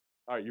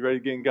All right, you ready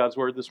to get in God's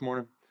Word this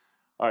morning?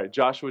 All right,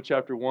 Joshua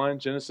chapter 1,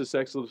 Genesis,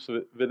 Exodus,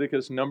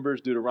 Leviticus,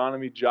 Numbers,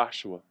 Deuteronomy,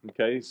 Joshua.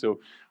 Okay, so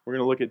we're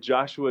going to look at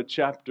Joshua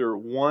chapter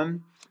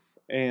 1,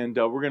 and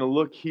we're going to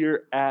look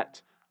here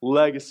at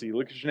legacy.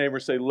 Look at your neighbor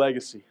and say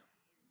legacy.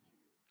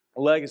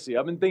 Legacy.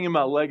 I've been thinking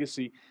about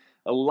legacy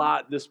a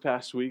lot this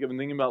past week. I've been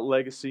thinking about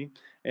legacy,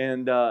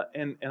 and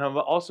I've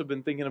also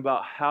been thinking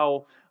about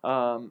how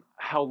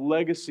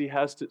legacy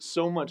has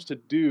so much to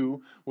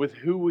do with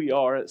who we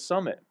are at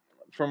Summit.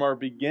 From our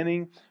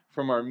beginning,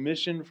 from our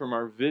mission, from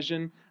our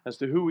vision as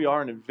to who we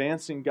are in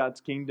advancing God's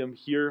kingdom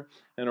here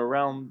and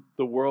around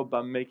the world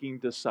by making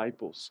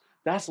disciples.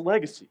 That's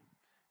legacy.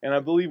 And I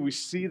believe we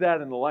see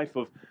that in the life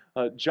of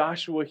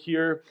Joshua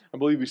here. I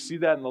believe we see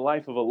that in the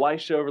life of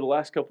Elisha over the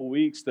last couple of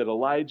weeks, that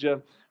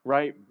Elijah,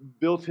 right,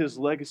 built his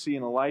legacy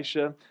in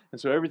Elisha. And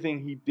so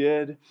everything he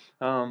did,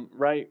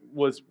 right,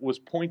 was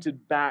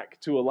pointed back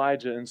to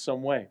Elijah in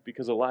some way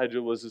because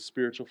Elijah was his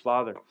spiritual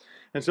father.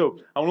 And so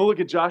I want to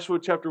look at Joshua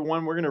chapter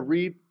 1. We're going to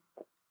read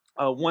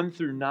 1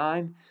 through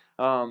 9.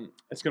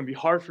 It's going to be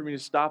hard for me to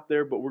stop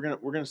there, but we're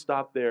going to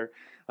stop there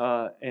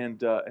and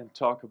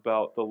talk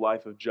about the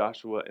life of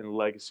Joshua and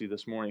legacy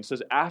this morning. It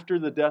says, after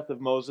the death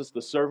of Moses,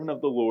 the servant of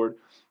the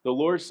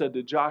Lord said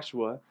to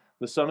Joshua,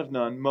 the son of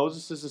Nun,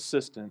 Moses'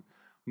 assistant,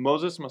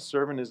 Moses, my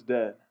servant, is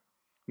dead.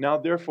 Now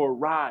therefore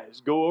rise,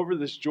 go over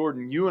this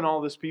Jordan, you and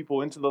all this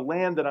people, into the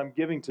land that I'm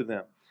giving to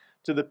them,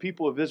 to the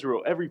people of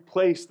Israel. Every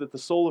place that the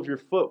sole of your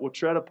foot will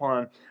tread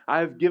upon, I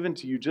have given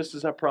to you, just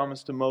as I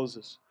promised to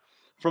Moses.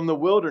 From the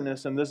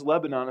wilderness and this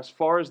Lebanon, as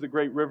far as the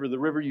great river, the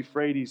river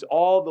Euphrates,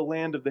 all the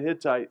land of the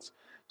Hittites,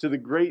 to the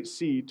great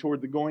sea,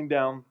 toward the going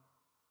down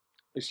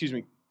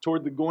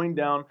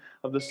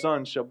of the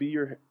sun shall be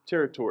your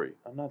territory.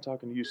 I'm not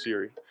talking to you,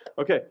 Siri.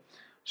 Okay.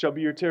 Shall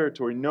be your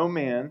territory. No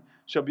man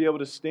shall be able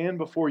to stand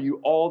before you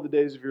all the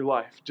days of your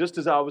life. Just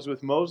as I was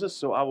with Moses,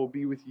 so I will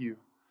be with you.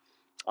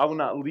 I will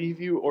not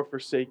leave you or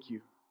forsake you.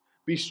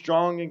 Be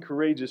strong and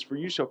courageous, for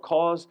you shall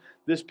cause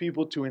this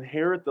people to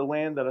inherit the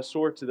land that I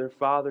swore to their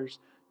fathers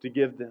to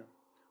give them.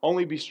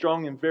 Only be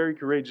strong and very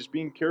courageous,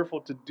 being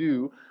careful to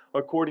do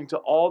according to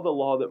all the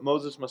law that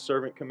Moses my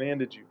servant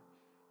commanded you.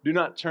 Do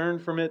not turn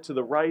from it to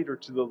the right or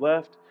to the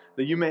left,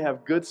 that you may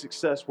have good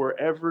success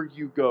wherever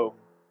you go.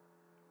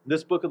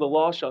 This book of the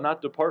law shall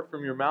not depart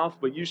from your mouth,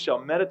 but you shall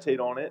meditate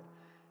on it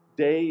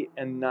day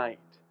and night,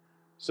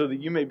 so that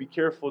you may be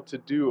careful to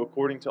do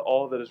according to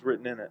all that is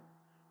written in it.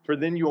 For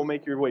then you will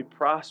make your way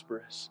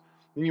prosperous,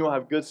 then you will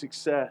have good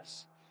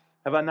success.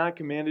 Have I not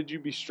commanded you,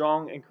 be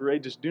strong and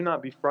courageous? Do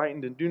not be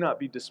frightened and do not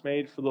be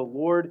dismayed, for the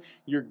Lord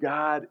your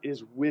God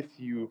is with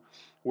you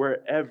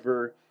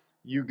wherever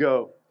you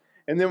go.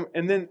 And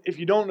then if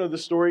you don't know the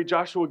story,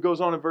 Joshua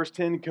goes on in verse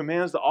 10 and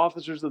commands the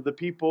officers of the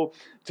people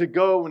to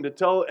go and to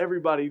tell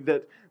everybody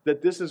that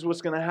this is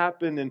what's going to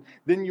happen. And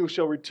then you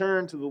shall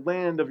return to the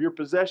land of your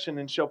possession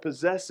and shall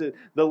possess it,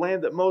 the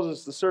land that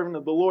Moses, the servant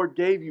of the Lord,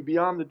 gave you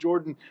beyond the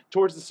Jordan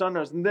towards the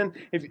sunrise. And then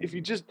if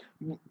you just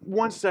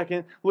 1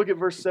 second, look at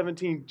verse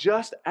 17.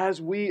 Just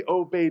as we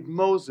obeyed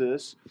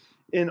Moses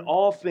in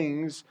all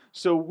things,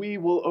 so we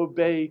will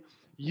obey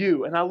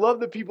you. And I love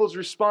the people's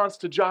response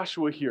to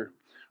Joshua here.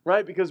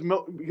 Right?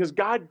 Because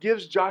God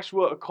gives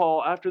Joshua a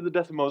call after the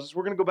death of Moses.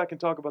 We're going to go back and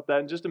talk about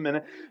that in just a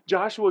minute.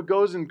 Joshua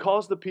goes and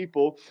calls the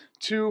people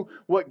to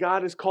what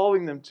God is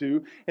calling them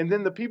to. And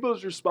then the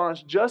people's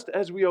response, just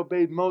as we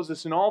obeyed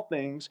Moses in all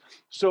things,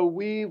 so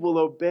we will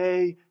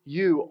obey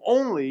you.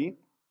 Only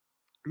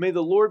may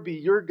the Lord be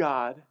your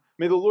God.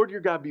 May the Lord your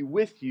God be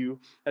with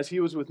you as he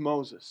was with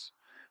Moses.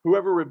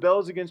 Whoever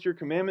rebels against your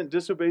commandment,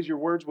 disobeys your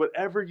words,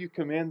 whatever you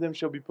command them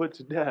shall be put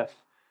to death.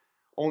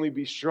 Only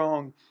be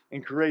strong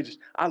and courageous.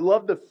 I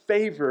love the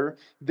favor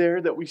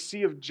there that we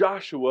see of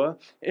Joshua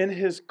in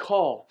his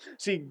call.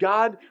 See,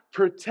 God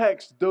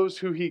protects those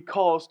who he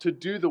calls to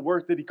do the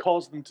work that he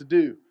calls them to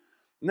do.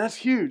 And that's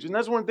huge. And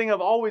that's one thing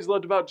I've always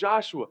loved about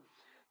Joshua,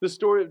 the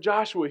story of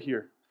Joshua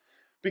here.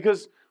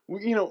 Because,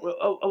 you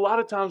know, a lot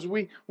of times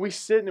we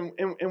sit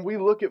and we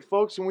look at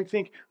folks and we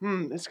think,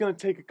 it's going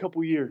to take a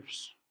couple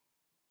years.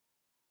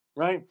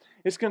 Right?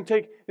 It's going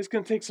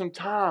to take some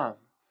time.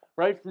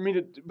 Right, for me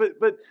to,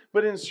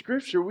 but in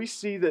Scripture we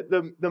see that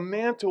the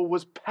mantle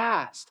was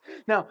passed.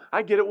 Now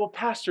I get it. Well,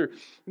 Pastor,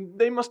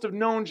 they must have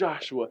known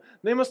Joshua.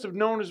 They must have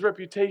known his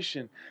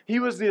reputation. He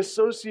was the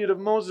associate of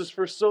Moses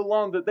for so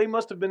long that they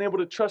must have been able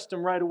to trust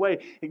him right away.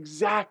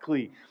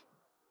 Exactly,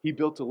 he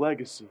built a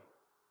legacy.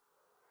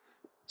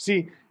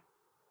 See,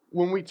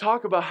 when we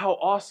talk about how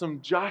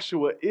awesome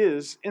Joshua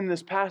is in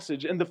this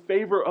passage and the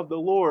favor of the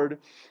Lord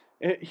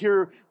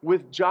here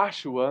with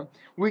Joshua,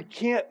 we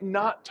can't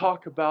not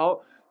talk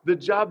about the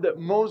job that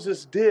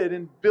Moses did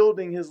in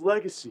building his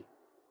legacy,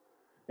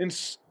 in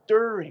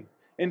stirring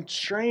and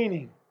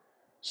training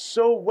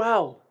so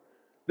well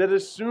that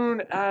as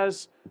soon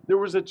as there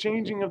was a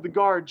changing of the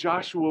guard,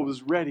 Joshua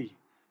was ready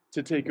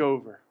to take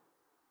over.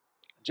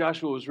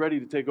 Joshua was ready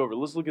to take over.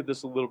 Let's look at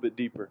this a little bit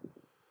deeper.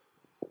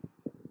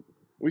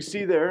 We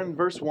see there in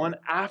verse 1,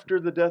 after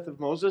the death of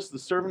Moses, the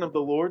servant of the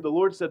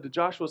Lord said to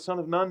Joshua, son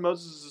of Nun,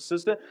 Moses'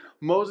 assistant,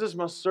 Moses,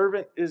 my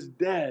servant, is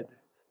dead.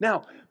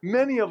 Now,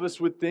 many of us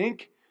would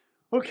think,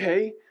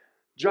 okay,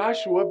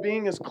 Joshua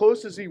being as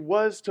close as he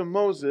was to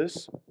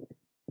Moses,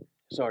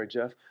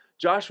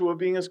 Joshua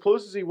being as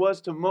close as he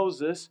was to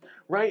Moses,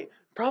 right,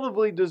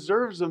 probably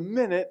deserves a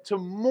minute to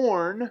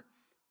mourn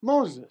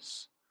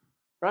Moses,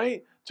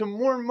 right? To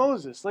mourn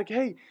Moses. Like,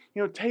 hey,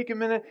 take a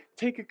minute,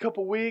 take a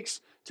couple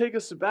weeks, take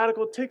a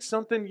sabbatical, take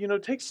something,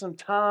 take some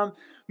time,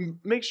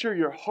 make sure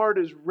your heart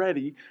is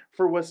ready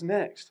for what's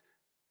next.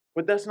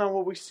 But that's not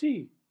what we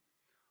see.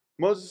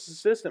 Moses'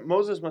 assistant,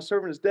 Moses, my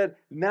servant, is dead.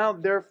 Now,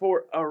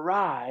 therefore,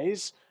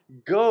 arise,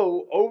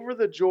 go over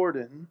the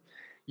Jordan,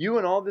 you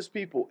and all this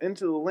people,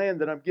 into the land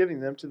that I'm giving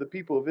them to the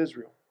people of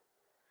Israel.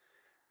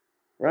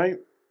 Right?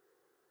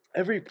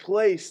 Every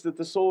place that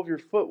the sole of your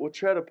foot will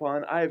tread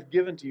upon, I have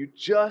given to you,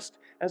 just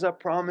as I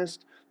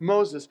promised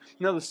Moses.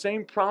 Now, the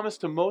same promise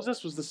to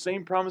Moses was the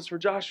same promise for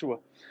Joshua,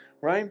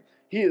 right?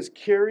 He is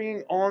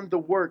carrying on the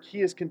work.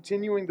 He is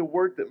continuing the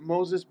work that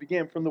Moses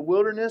began. From the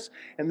wilderness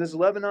and this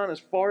Lebanon as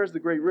far as the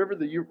great river,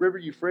 the river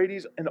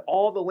Euphrates, and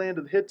all the land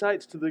of the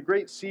Hittites to the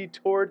great sea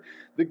toward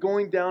the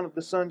going down of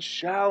the sun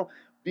shall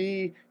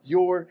be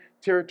your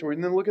territory.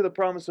 And then look at the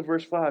promise of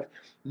verse 5.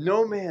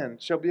 No man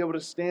shall be able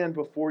to stand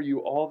before you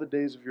all the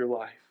days of your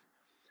life.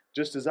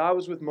 Just as I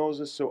was with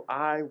Moses, so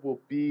I will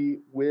be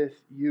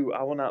with you.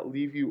 I will not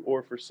leave you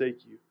or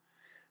forsake you.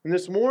 And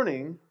this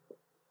morning,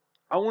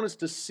 I want us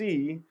to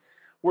see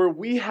where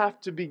we have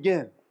to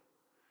begin.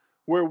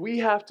 Where we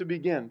have to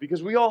begin.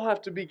 Because we all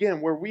have to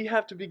begin. Where we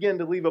have to begin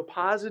to leave a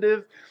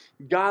positive,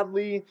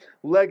 godly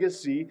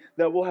legacy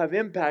that will have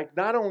impact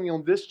not only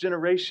on this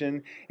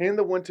generation and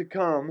the one to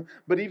come,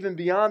 but even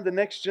beyond the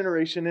next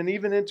generation and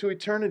even into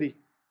eternity.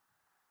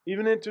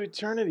 Even into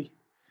eternity.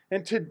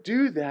 And to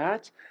do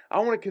that, I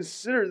want to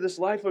consider this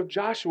life of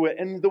Joshua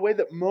and the way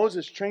that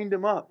Moses trained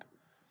him up.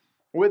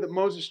 The way that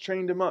Moses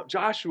trained him up.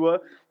 Joshua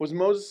was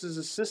Moses'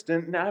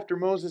 assistant, and after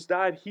Moses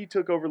died, he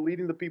took over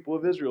leading the people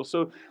of Israel.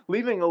 So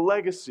leaving a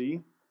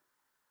legacy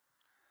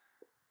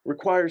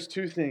requires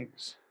two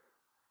things.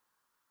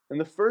 And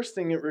the first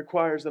thing it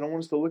requires that I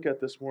want us to look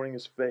at this morning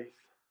is faith.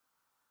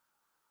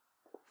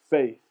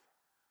 Faith.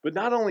 But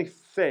not only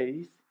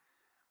faith,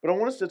 but I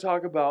want us to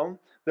talk about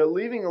that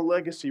leaving a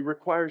legacy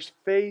requires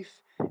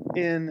faith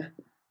in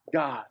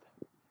God.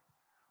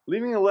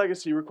 Leaving a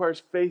legacy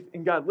requires faith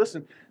in God.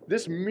 Listen,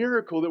 this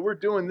miracle that we're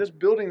doing, this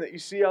building that you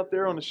see out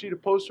there on the sheet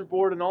of poster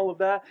board and all of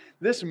that,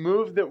 this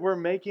move that we're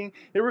making,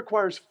 it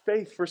requires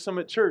faith for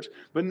Summit Church.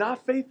 But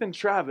not faith in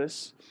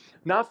Travis,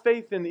 not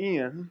faith in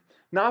Ian,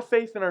 not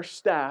faith in our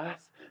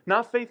staff,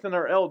 not faith in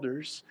our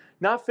elders,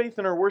 not faith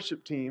in our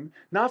worship team,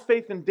 not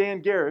faith in Dan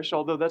Garish,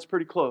 although that's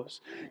pretty close,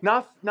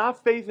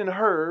 not faith in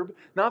Herb,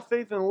 not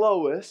faith in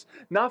Lois,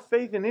 not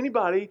faith in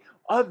anybody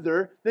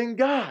other than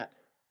God.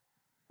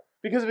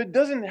 Because if it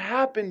doesn't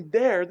happen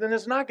there, then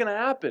it's not going to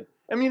happen.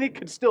 I mean, it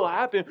could still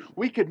happen.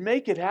 We could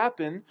make it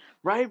happen,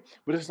 right?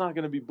 But it's not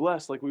going to be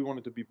blessed like we want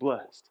it to be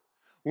blessed.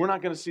 We're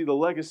not going to see the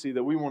legacy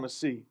that we want to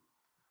see.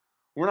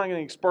 We're not going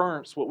to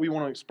experience what we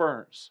want to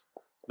experience.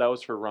 That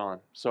was for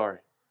Ron. Sorry.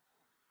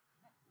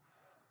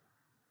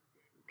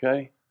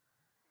 Okay?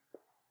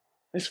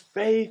 It's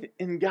faith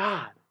in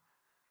God,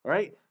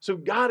 right? So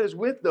God is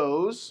with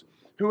those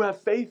who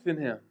have faith in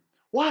Him.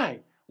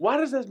 Why? Why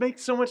does that make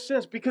so much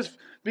sense? Because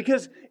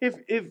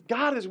if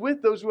God is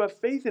with those who have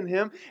faith in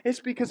Him, it's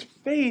because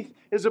faith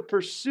is a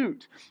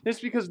pursuit. It's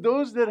because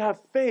those that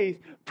have faith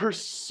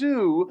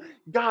pursue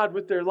God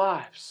with their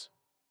lives.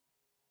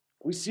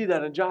 We see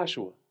that in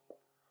Joshua.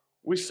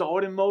 We saw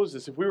it in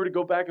Moses. If we were to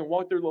go back and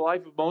walk through the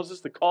life of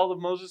Moses, the call of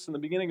Moses in the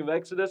beginning of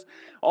Exodus,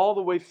 all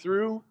the way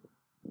through,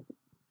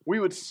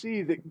 we would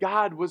see that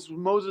God was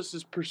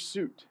Moses'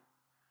 pursuit,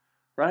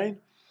 right?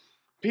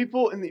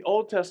 People in the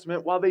Old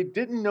Testament, while they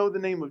didn't know the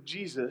name of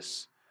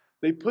Jesus,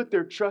 they put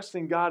their trust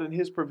in God and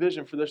His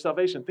provision for their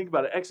salvation. Think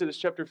about it. Exodus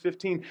chapter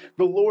 15.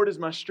 The Lord is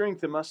my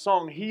strength and my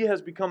song. He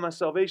has become my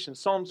salvation.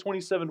 Psalm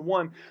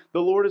 27:1.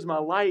 The Lord is my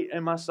light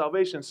and my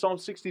salvation. Psalm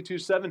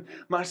 62:7.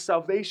 My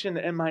salvation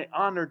and my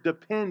honor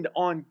depend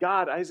on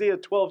God. Isaiah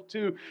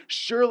 12:2.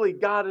 Surely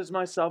God is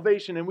my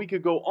salvation. And we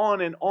could go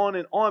on and on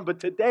and on. But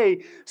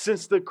today,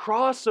 since the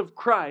cross of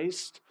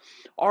Christ,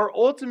 our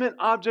ultimate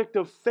object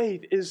of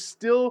faith is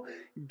still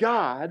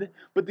God,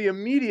 but the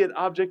immediate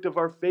object of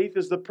our faith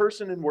is the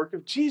person and work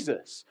of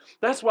Jesus.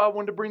 That's why I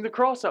wanted to bring the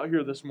cross out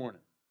here this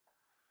morning.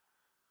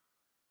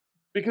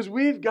 Because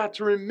we've got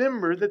to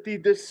remember that the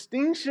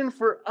distinction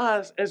for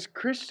us as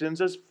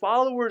Christians, as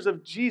followers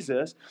of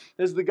Jesus,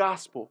 is the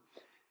gospel.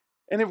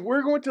 And if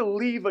we're going to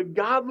leave a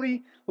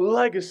godly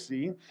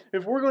legacy,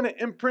 if we're going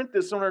to imprint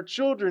this on our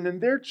children and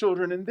their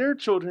children and their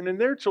children and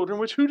their children,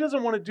 which who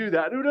doesn't want to do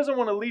that? Who doesn't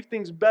want to leave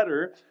things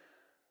better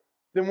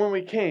than when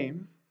we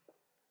came,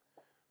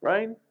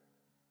 right?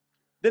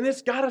 Then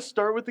it's got to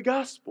start with the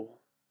gospel.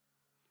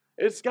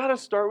 It's got to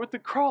start with the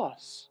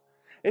cross.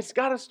 It's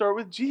got to start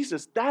with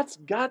Jesus. That's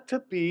got to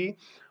be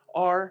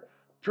our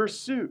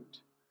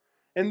pursuit.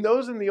 And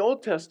those in the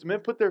Old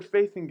Testament put their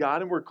faith in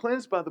God and were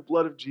cleansed by the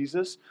blood of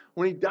Jesus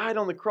when He died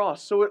on the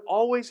cross. So it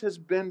always has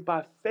been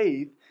by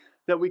faith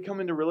that we come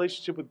into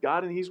relationship with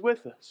God and He's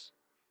with us.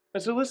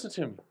 And so listen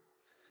to me.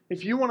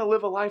 If you want to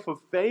live a life of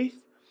faith,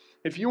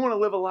 if you want to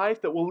live a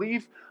life that will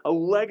leave a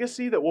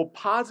legacy that will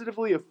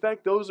positively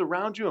affect those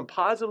around you and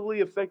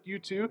positively affect you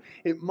too,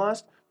 it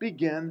must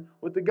begin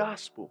with the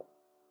gospel.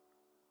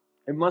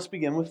 It must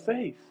begin with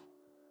faith.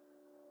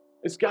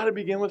 It's got to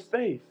begin with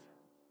faith.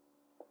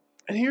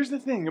 And here's the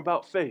thing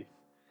about faith.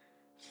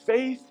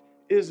 Faith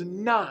is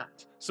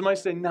not, somebody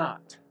say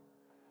not.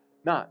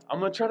 Not. I'm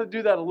going to try to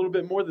do that a little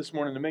bit more this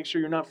morning to make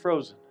sure you're not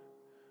frozen.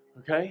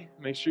 Okay?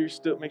 Make sure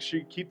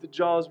you keep the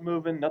jaws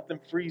moving, nothing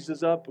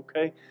freezes up,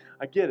 okay?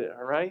 I get it,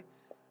 all right?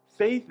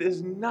 Faith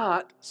is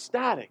not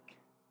static.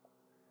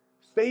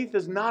 Faith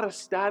is not a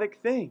static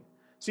thing.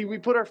 See, we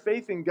put our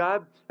faith in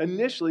God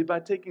initially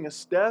by taking a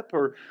step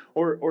or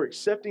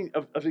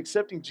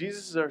accepting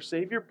Jesus as our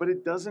Savior, but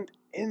it doesn't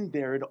end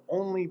there. It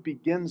only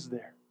begins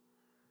there.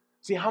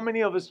 See, how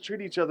many of us treat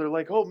each other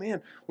like, oh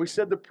man, we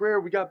said the prayer,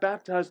 we got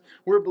baptized,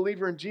 we're a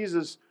believer in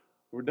Jesus,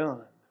 we're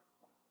done.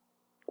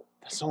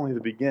 That's only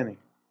the beginning.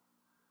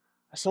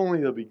 That's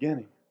only the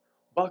beginning.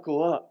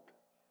 Buckle up,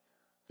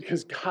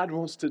 because God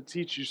wants to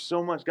teach you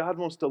so much. God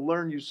wants to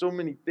learn you so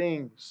many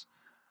things.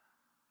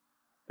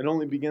 It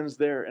only begins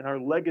there, and our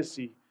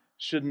legacy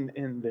shouldn't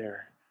end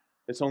there.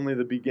 It's only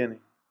the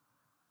beginning.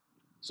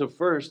 So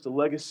first, the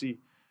legacy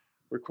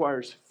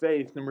requires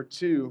faith. Number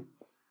two,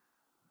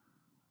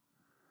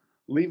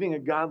 leaving a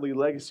godly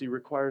legacy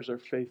requires our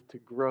faith to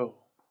grow.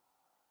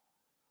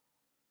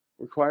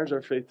 Requires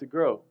our faith to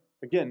grow.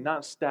 Again,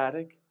 not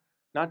static,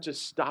 not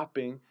just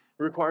stopping.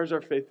 It requires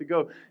our faith to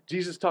go.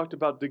 Jesus talked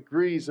about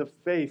degrees of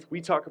faith.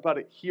 We talk about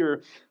it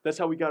here. That's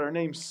how we got our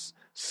name,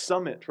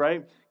 Summit,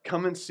 right?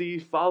 Come and see,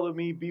 follow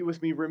me, be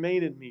with me,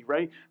 remain in me,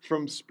 right?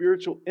 From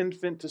spiritual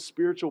infant to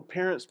spiritual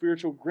parent,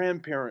 spiritual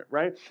grandparent,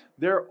 right?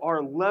 There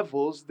are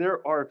levels,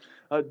 there are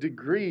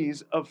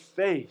degrees of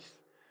faith.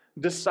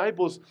 The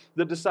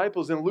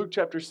disciples in Luke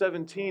chapter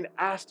 17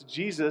 asked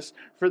Jesus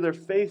for their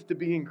faith to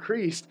be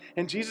increased,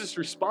 and Jesus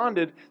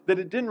responded that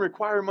it didn't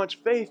require much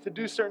faith to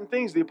do certain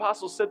things. The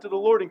apostles said to the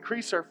Lord,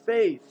 increase our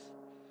faith.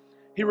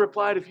 He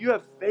replied, if you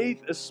have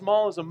faith as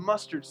small as a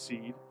mustard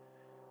seed,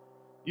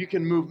 you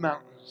can move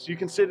mountains. You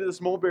can say to this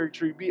mulberry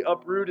tree, be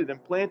uprooted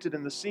and planted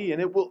in the sea,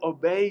 and it will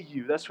obey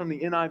you. That's from the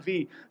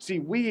NIV. See,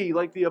 we,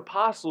 like the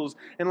apostles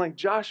and like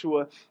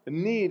Joshua,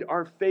 need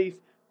our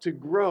faith to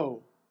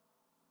grow.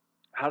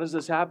 How does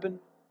this happen?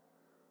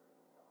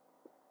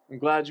 I'm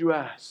glad you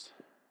asked.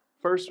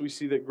 First, we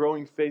see that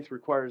growing faith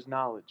requires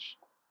knowledge.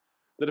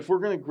 That if we're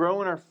going to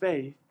grow in our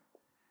faith,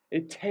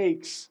 it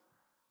takes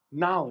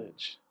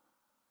knowledge.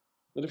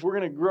 That if we're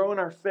going to grow in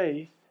our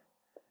faith,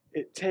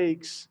 it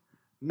takes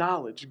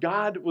knowledge.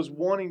 God was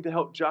wanting to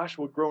help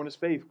Joshua grow in his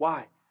faith.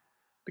 Why?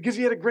 Because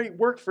he had a great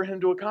work for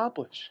him to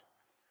accomplish.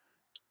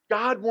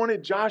 God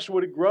wanted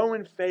Joshua to grow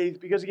in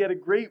faith because he had a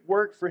great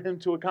work for him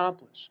to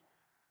accomplish.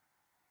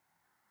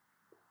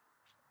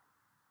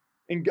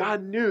 And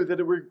God knew that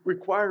it would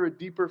require a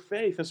deeper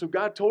faith. And so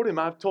God told him,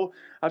 I've told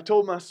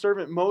my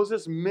servant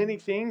Moses many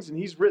things, and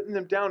he's written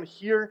them down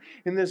here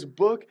in this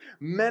book.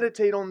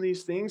 Meditate on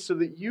these things so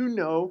that you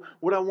know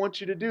what I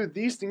want you to do.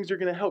 These things are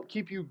going to help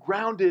keep you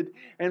grounded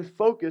and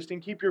focused and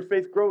keep your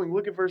faith growing.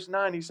 Look at verse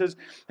 9. He says,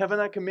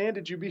 haven't I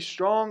commanded you, be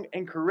strong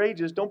and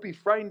courageous. Don't be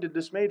frightened and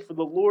dismayed, for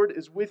the Lord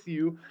is with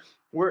you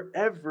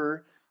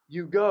wherever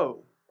you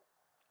go.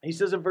 He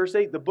says in verse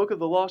 8, the book of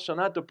the law shall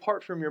not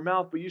depart from your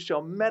mouth, but you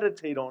shall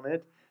meditate on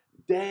it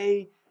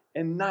day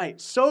and night,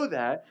 so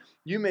that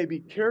you may be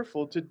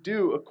careful to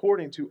do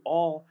according to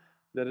all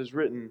that is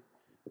written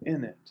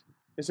in it.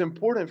 It's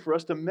important for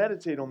us to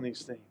meditate on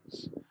these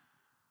things.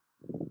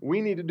 We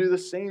need to do the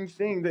same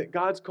thing that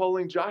God's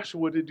calling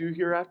Joshua to do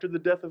here after the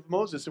death of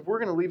Moses. If we're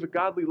going to leave a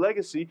godly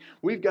legacy,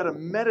 we've got to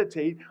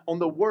meditate on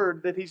the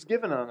word that He's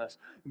given us.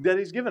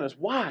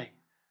 Why?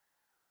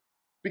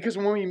 Because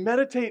when we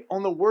meditate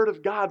on the Word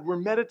of God, we're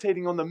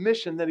meditating on the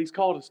mission that He's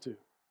called us to.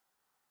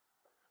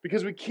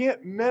 Because we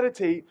can't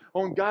meditate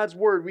on God's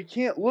Word. We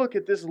can't look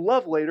at this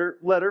love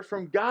letter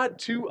from God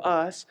to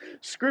us,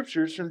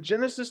 scriptures from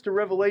Genesis to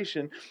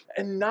Revelation,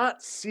 and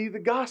not see the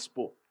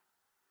gospel.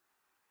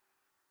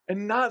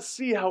 And not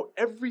see how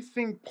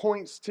everything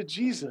points to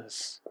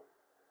Jesus.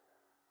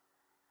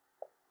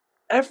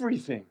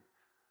 Everything.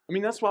 I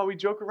mean, that's why we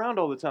joke around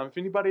all the time. If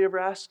anybody ever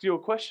asks you a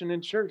question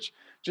in church,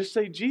 just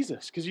say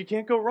Jesus, because you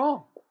can't go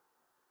wrong.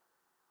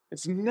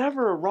 It's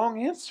never a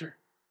wrong answer,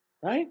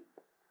 right?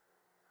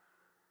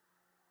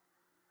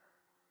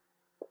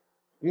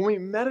 When we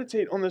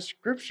meditate on the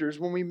scriptures,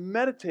 when we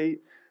meditate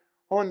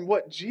on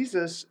what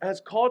Jesus has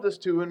called us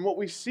to and what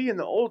we see in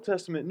the Old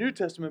Testament, New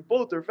Testament,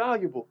 both are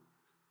valuable.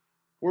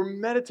 We're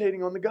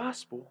meditating on the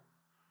gospel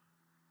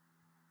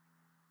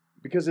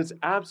because it's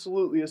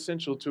absolutely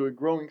essential to a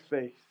growing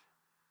faith.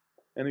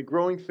 And a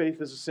growing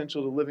faith is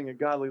essential to living a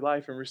godly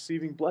life and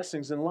receiving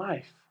blessings in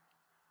life.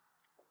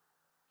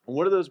 And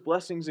what do those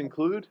blessings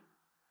include?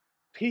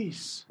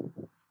 Peace.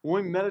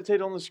 When we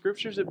meditate on the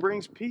Scriptures, it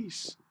brings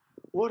peace.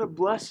 What a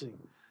blessing.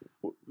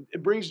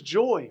 It brings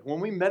joy. When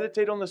we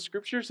meditate on the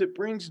Scriptures, it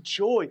brings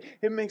joy.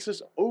 It makes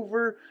us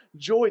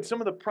overjoyed.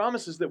 Some of the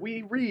promises that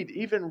we read,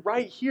 even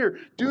right here,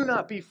 do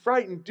not be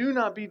frightened, do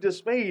not be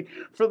dismayed,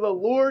 for the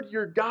Lord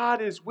your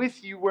God is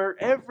with you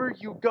wherever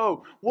you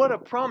go. What a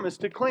promise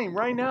to claim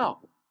right now.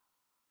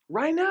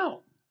 Right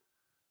now.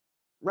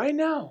 Right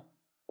now.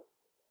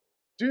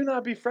 Do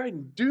not be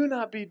frightened. Do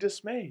not be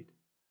dismayed.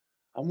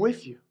 I'm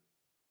with you.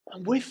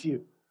 I'm with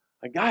you.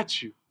 I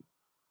got you.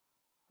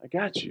 I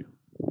got you.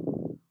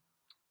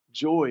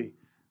 Joy,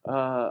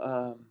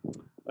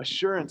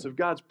 assurance of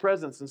God's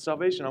presence and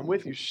salvation. I'm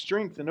with you.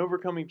 Strength in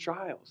overcoming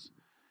trials.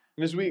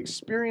 And as we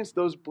experience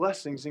those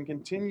blessings and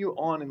continue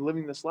on in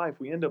living this life,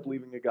 we end up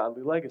leaving a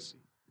godly legacy.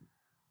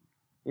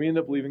 We end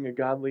up leaving a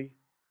godly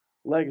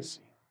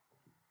legacy.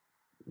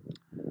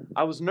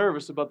 I was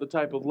nervous about the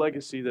type of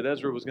legacy that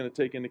Ezra was going to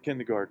take into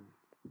kindergarten.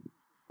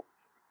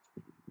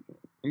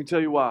 Let me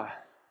tell you why.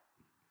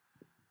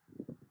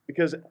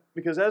 Because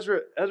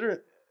Ezra,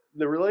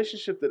 the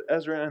relationship that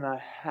Ezra and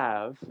I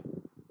have,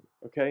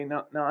 okay,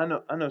 now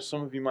I know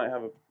some of you might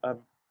have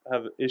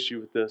an issue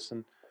with this,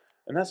 and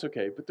that's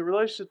okay. But the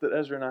relationship that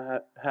Ezra and I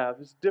have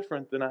is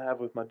different than I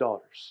have with my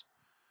daughters.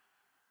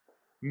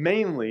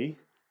 Mainly,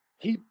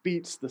 he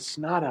beats the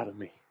snot out of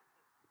me,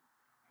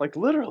 like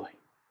literally,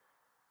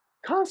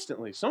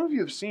 constantly. Some of you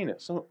have seen it.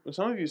 Some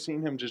of you have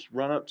seen him just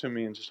run up to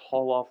me and just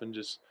haul off and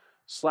just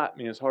slap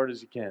me as hard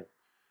as he can.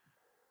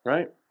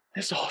 Right?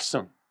 It's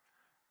awesome.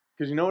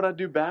 Because you know what I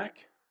do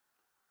back?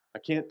 I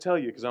can't tell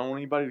you because I don't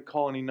want anybody to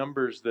call any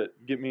numbers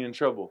that get me in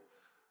trouble.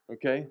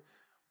 Okay?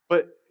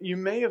 But you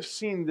may have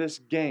seen this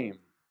game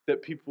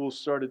that people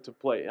started to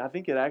play. I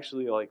think it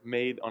actually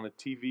made on a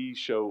TV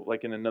show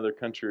like in another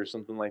country or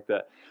something like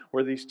that.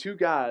 Where these two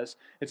guys,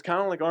 it's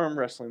kind of like arm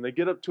wrestling. They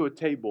get up to a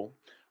table,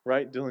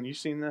 right? Dylan, you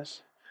seen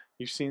this?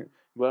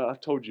 Well,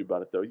 I've told you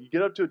about it though. You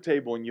get up to a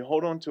table and you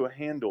hold on to a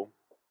handle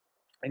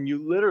and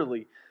you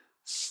literally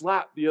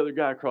slap the other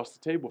guy across the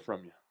table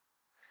from you.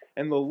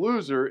 And the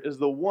loser is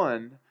the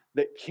one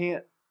that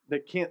can't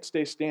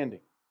stay standing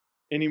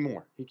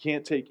anymore. He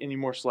can't take any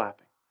more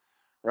slapping,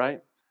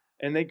 right?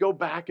 And they go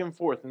back and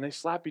forth and they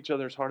slap each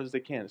other as hard as they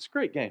can. It's a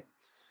great game,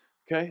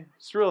 okay?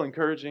 It's real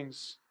encouraging.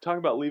 Talk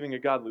about leaving a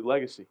godly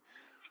legacy.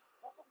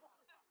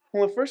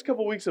 Well, the first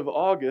couple weeks of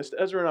August,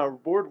 Ezra and I were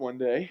bored one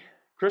day.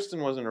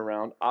 Kristen wasn't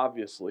around,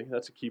 obviously.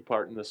 That's a key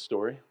part in this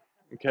story,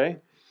 okay?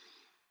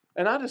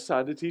 And I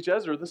decided to teach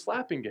Ezra the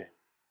slapping game.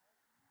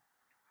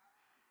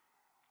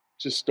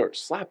 Just start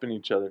slapping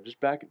each other.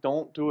 Just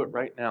don't do it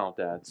right now,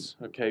 dads.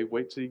 Okay,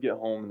 wait till you get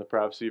home in the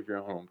privacy of your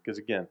own home. Because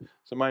again,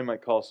 somebody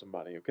might call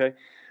somebody, okay?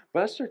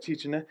 But I started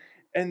teaching it,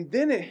 and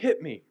then it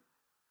hit me.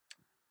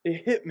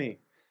 It hit me.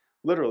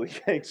 Literally,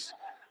 thanks.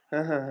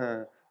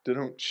 Okay.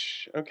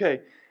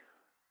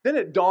 Then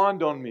it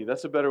dawned on me.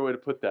 That's a better way to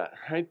put that,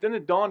 right? Then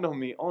it dawned on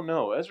me, oh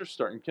no, Ezra's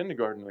starting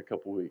kindergarten in a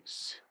couple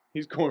weeks.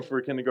 He's going for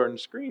a kindergarten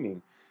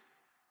screening.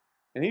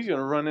 And he's going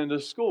to run into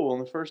school on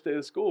the first day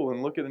of school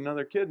and look at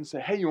another kid and say,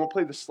 hey, you want to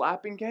play the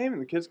slapping game?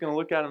 And the kid's going to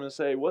look at him and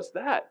say, what's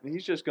that? And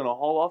he's just going to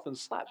haul off and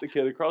slap the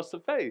kid across the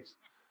face.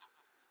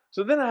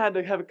 So then I had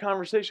to have a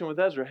conversation with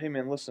Ezra. Hey,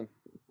 man, listen.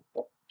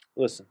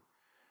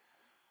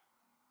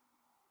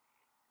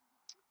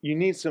 You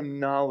need some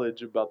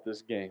knowledge about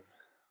this game.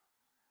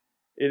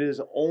 It is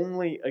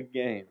only a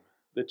game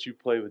that you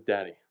play with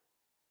Daddy.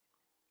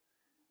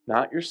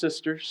 Not your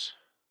sisters.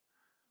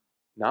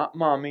 Not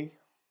Mommy.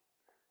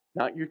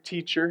 Not your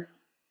teacher.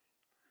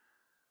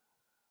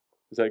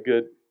 Is that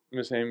good,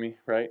 Miss Amy?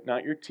 Right?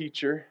 Not your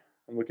teacher.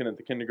 I'm looking at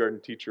the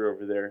kindergarten teacher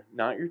over there.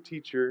 Not your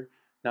teacher.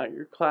 Not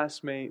your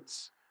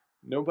classmates.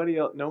 Nobody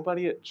else.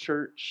 Nobody at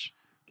church.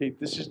 Okay,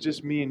 this is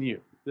just me and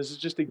you. This is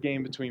just a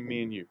game between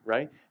me and you,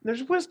 right? And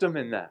there's wisdom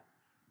in that,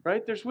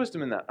 right? There's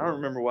wisdom in that. I don't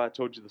remember why I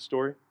told you the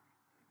story.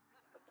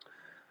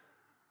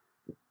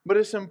 But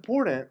it's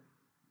important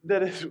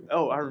that it's...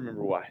 Oh, I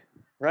remember why,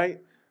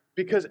 right?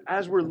 Because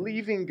as we're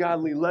leaving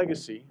godly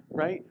legacy,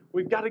 right,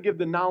 we've got to give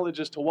the knowledge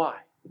as to why.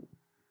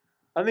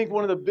 I think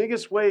one of the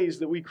biggest ways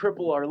that we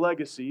cripple our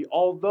legacy,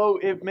 although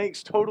it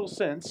makes total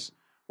sense,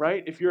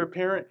 right? If you're a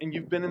parent and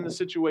you've been in the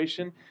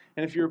situation,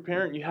 and if you're a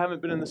parent and you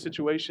haven't been in the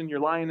situation, you're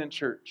lying in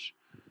church,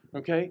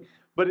 okay?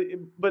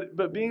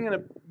 But being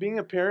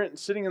a parent and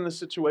sitting in the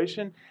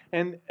situation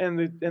and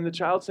the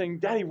child saying,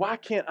 Daddy, why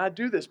can't I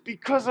do this?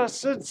 Because I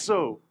said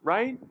so,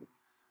 right?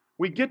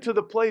 We get to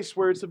the place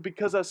where it's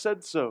because I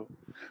said so.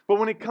 But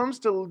when it comes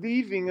to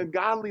leaving a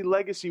godly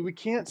legacy, we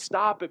can't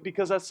stop it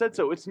because I said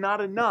so. It's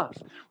not enough.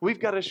 We've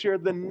got to share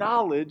the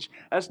knowledge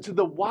as to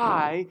the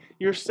why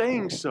you're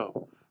saying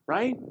so,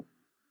 right?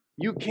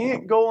 You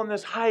can't go on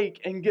this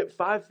hike and get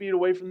 5 feet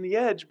away from the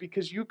edge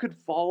because you could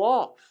fall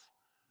off,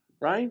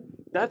 right?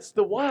 That's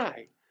the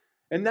why.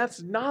 And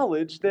that's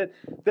knowledge that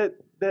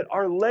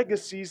our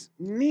legacies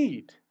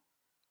need.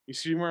 You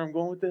see where I'm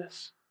going with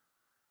this?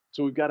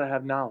 So we've got to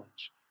have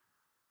knowledge.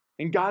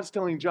 And God's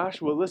telling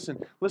Joshua,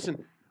 listen,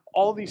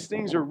 all these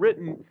things are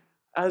written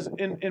as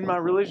in my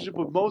relationship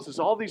with Moses,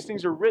 all these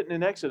things are written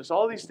in Exodus.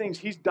 All these things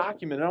he's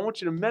documented. I want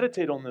you to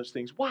meditate on those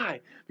things. Why?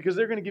 Because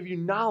they're going to give you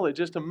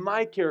knowledge as to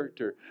my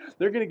character.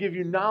 They're going to give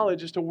you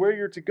knowledge as to where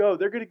you're to go.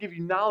 They're going to give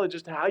you knowledge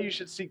as to how you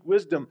should seek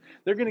wisdom.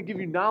 They're going to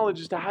give you knowledge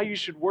as to how you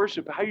should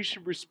worship, how you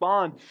should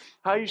respond,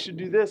 how you should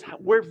do this,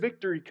 where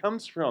victory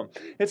comes from.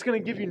 It's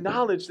going to give you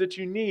knowledge that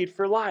you need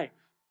for life.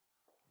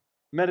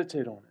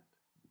 Meditate on it.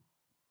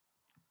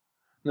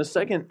 And the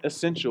second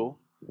essential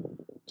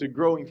to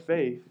growing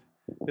faith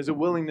is a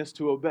willingness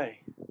to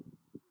obey.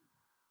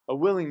 A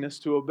willingness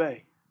to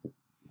obey.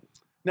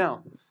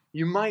 Now,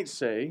 you might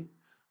say,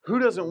 who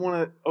doesn't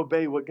want to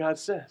obey what God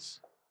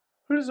says?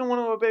 Who doesn't want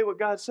to obey what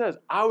God says?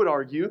 I would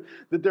argue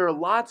that there are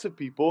lots of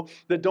people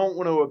that don't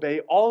want to obey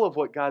all of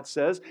what God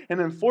says,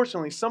 and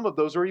unfortunately, some of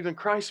those are even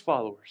Christ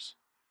followers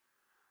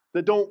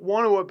that don't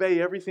want to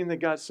obey everything that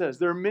God says.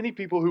 There are many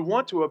people who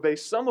want to obey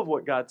some of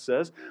what God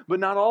says, but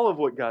not all of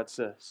what God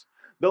says.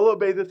 They'll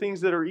obey the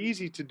things that are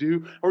easy to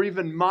do or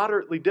even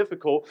moderately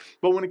difficult.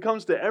 But when it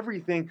comes to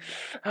everything,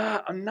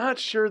 I'm not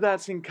sure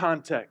that's in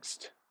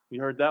context.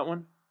 You heard that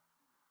one?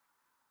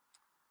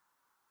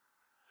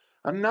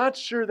 I'm not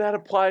sure that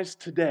applies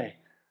today.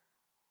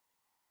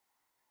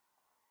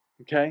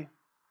 Okay?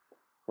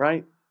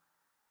 Right?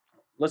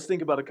 Let's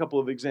think about a couple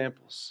of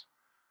examples.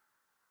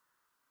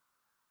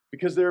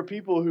 Because there are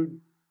people who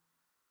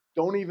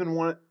don't even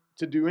want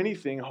to do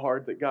anything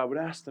hard that God would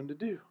ask them to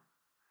do.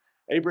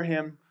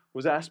 Abraham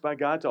was asked by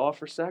God to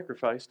offer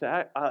sacrifice,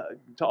 to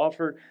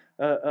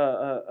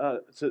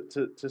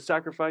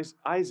sacrifice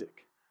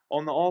Isaac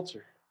on the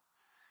altar.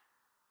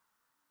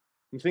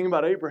 And the thing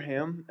about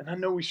Abraham, and I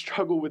know we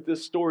struggle with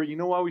this story. You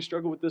know why we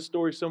struggle with this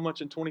story so much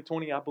in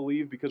 2020? I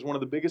believe because one of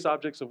the biggest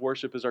objects of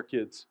worship is our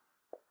kids.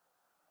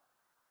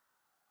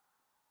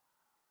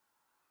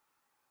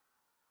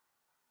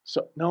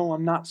 So, no,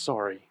 I'm not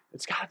sorry.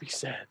 It's got to be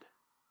said.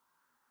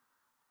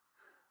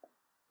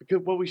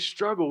 Because we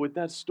struggle with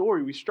that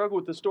story. We struggle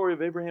with the story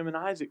of Abraham and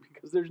Isaac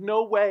because there's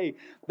no way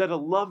that a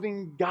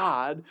loving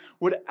God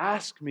would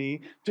ask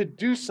me to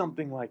do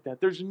something like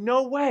that. There's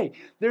no way.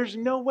 There's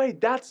no way.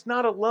 That's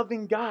not a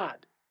loving God.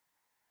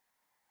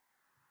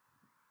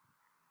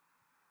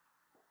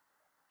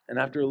 And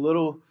after a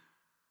little,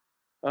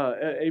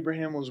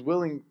 Abraham was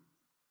willing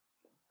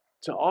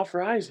to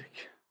offer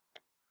Isaac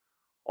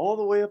all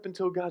the way up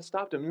until God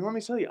stopped him. And let me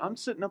tell you, I'm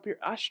sitting up here.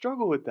 I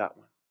struggle with that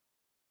one.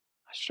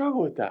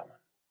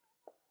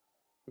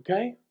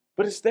 Okay?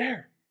 But it's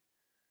there.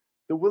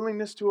 The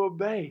willingness to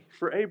obey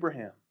for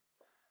Abraham.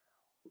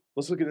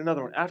 Let's look at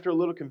another one. After a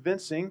little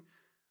convincing,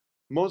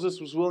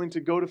 Moses was willing to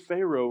go to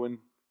Pharaoh and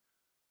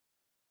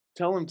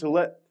tell him to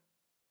let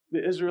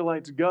the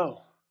Israelites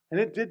go. And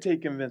it did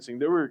take convincing.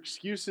 There were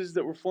excuses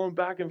that were flowing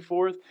back and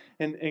forth,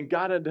 and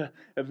God had to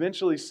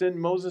eventually send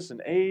Moses an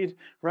aid,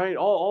 right?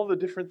 All the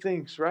different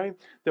things, right,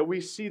 that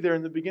we see there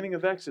in the beginning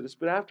of Exodus.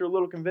 But after a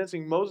little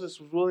convincing, Moses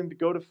was willing to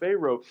go to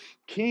Pharaoh,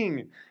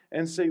 king,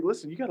 and say,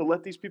 listen, you got to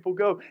let these people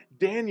go.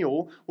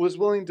 Daniel was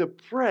willing to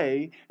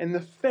pray in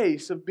the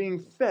face of being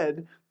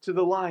fed to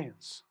the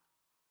lions.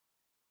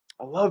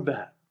 I love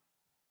that.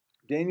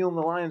 Daniel in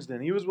the lion's den,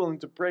 he was willing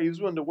to pray. He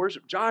was willing to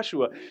worship.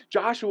 Joshua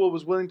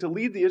was willing to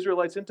lead the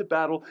Israelites into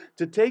battle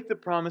to take the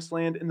promised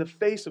land in the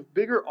face of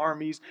bigger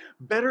armies,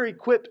 better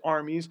equipped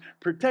armies,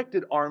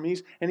 protected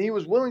armies, and he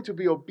was willing to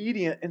be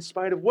obedient in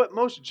spite of what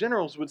most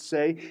generals would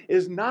say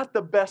is not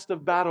the best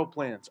of battle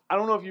plans. I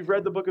don't know if you've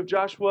read the book of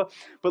Joshua,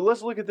 but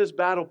let's look at this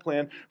battle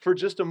plan for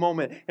just a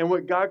moment and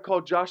what God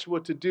called Joshua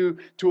to do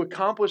to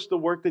accomplish the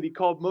work that he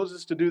called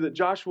Moses to do that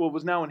Joshua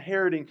was now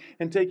inheriting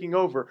and taking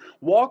over.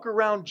 Walk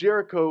around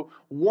Jericho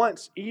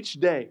once each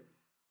day,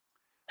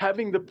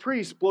 having the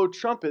priests blow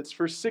trumpets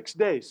for 6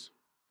 days.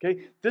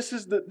 Okay, this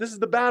is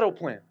the battle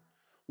plan.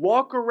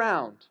 Walk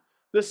around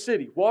the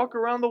city, walk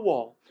around the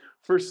wall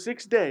for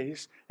 6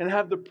 days, and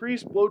have the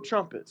priests blow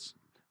trumpets.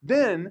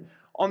 Then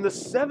on the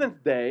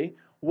 7th day,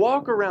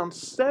 walk around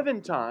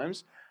 7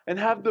 times and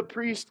have the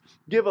priest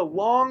give a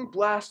long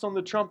blast on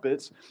the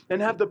trumpets,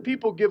 and have the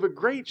people give a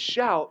great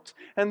shout,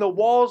 and the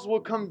walls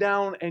will come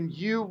down, and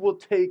you will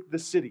take the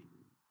city.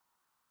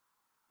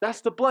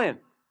 That's the plan.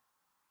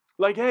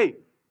 Like, hey,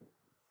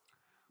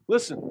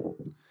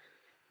 listen,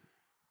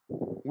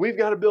 we've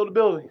got to build a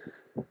building.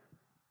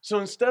 So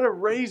instead of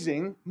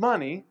raising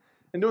money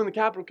and doing the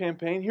capital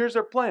campaign, here's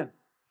our plan.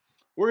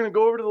 We're going to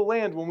go over to the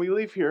land when we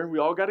leave here. We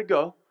all got to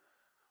go.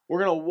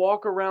 We're going to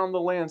walk around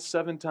the land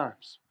 7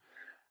 times.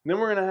 And then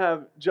we're going to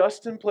have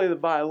Justin play the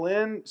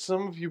violin.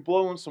 Some of you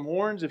blowing some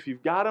horns. If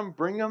you've got them,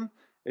 bring them.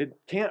 It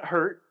can't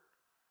hurt.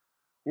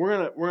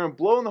 We're going to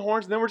blow in the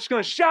horns, and then we're just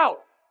going to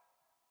shout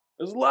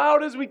as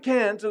loud as we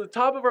can to the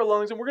top of our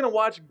lungs, and we're going to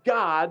watch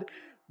God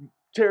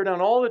tear down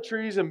all the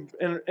trees and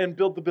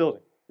build the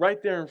building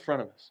right there in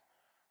front of us.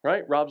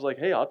 Right? Rob's like,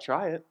 hey, I'll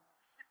try it.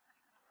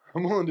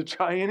 I'm willing to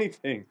try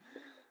anything.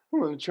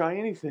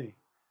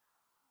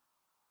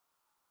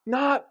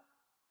 Not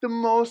the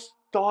most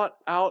thought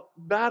out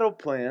battle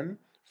plan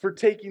for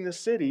taking the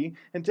city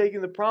and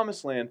taking the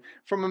promised land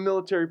from a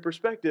military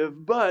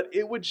perspective, but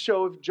it would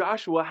show if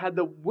Joshua had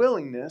the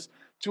willingness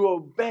to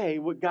obey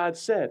what God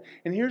said.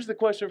 And here's the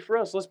question for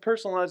us. Let's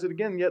personalize it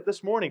again yet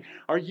this morning.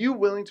 Are you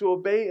willing to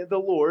obey the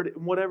Lord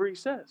in whatever He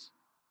says?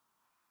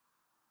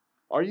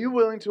 Are you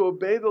willing to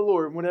obey the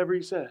Lord in whatever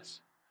He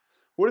says?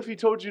 What if He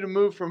told you to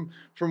move from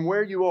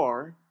where you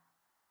are,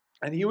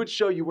 and He would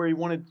show you where He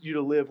wanted you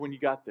to live when you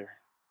got there?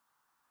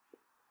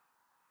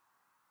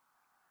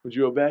 Would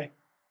you obey?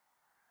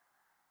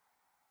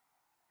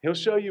 He'll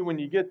show you when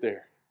you get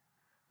there.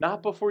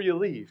 Not before you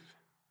leave,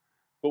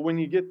 but when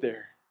you get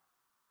there.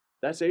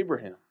 That's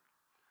Abraham.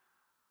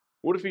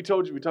 What if He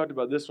told you, we talked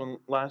about this one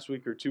last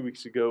week or 2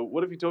 weeks ago,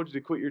 what if He told you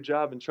to quit your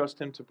job and trust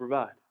Him to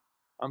provide?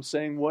 I'm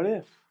saying, what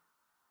if?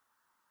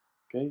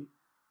 Okay?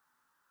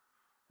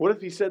 What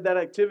if He said that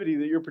activity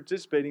that you're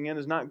participating in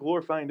is not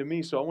glorifying to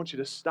me, so I want you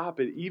to stop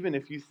it, even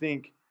if you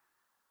think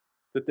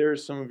that there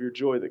is some of your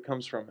joy that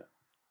comes from it?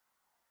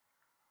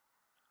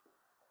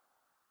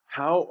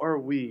 How are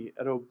we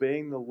at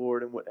obeying the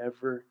Lord in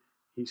whatever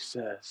He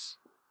says?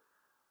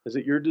 Is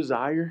it your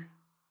desire?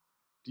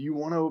 Do you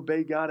want to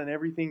obey God in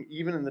everything,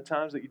 even in the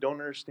times that you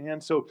don't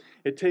understand? So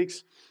it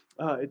takes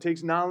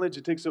knowledge,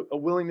 it takes a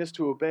willingness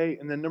to obey.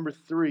 And then number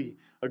 3,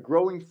 a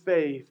growing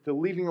faith to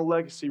leaving a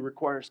legacy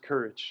requires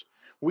courage.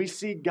 We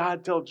see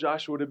God tell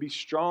Joshua to be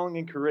strong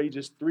and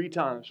courageous 3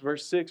 times.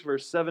 Verse 6,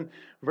 verse 7,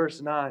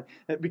 verse 9.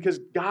 Because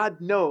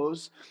God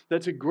knows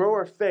that to grow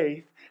our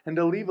faith and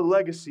to leave a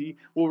legacy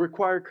will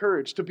require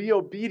courage. To be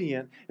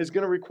obedient is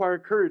going to require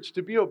courage.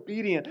 To be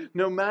obedient,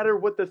 no matter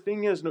what the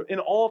thing is, in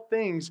all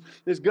things,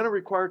 is going to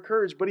require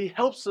courage. But He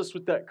helps us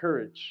with that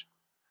courage.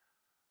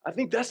 I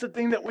think that's the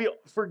thing that we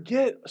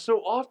forget so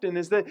often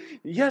is that,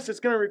 yes, it's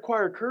going to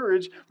require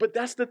courage, but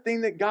that's the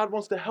thing that God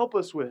wants to help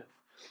us with.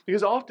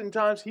 Because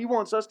oftentimes He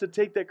wants us to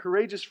take that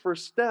courageous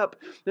first step,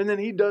 and then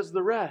He does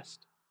the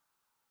rest.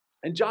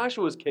 In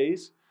Joshua's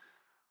case,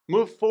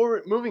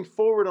 moving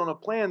forward on a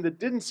plan that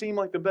didn't seem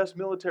like the best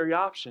military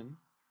option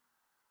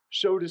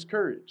showed his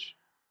courage.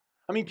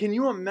 I mean, can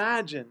you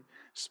imagine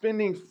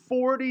spending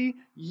 40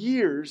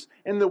 years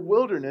in the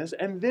wilderness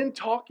and then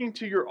talking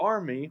to your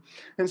army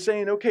and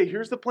saying, okay,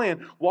 here's the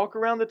plan. Walk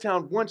around the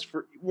town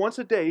once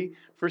a day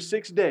for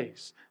 6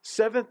 days.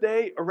 7th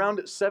day, around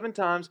it 7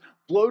 times.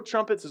 Blow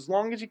trumpets as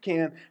long as you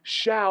can.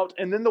 Shout,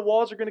 and then the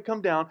walls are going to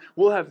come down.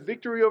 We'll have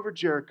victory over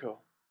Jericho.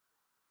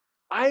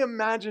 I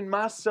imagine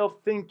myself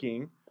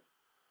thinking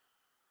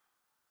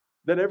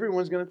that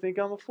everyone's going to think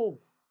I'm a fool.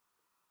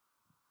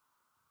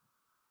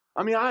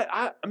 I mean,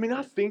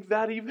 I think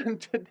that even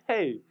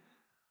today,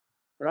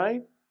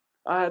 right?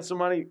 I had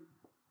somebody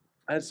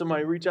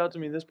reach out to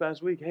me this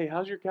past week. Hey,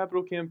 how's your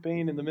capital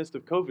campaign in the midst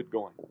of COVID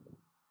going?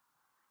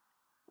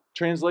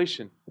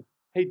 Translation: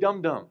 hey,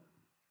 dum-dum.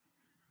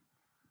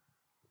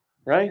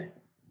 Right?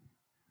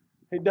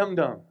 Hey,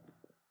 dum-dum.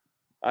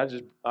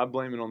 I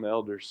blame it on the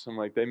elders. I'm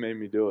like, they made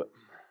me do it.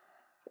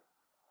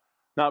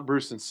 Not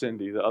Bruce and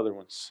Cindy, the other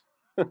ones.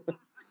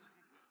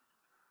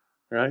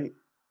 Right?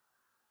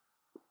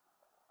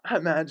 I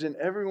imagine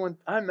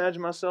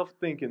myself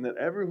thinking that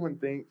everyone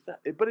thinks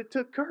that, but it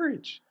took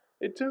courage.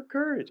 It took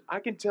courage. I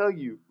can tell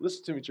you,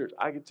 listen to me, church,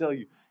 I can tell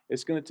you,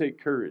 it's going to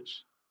take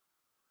courage.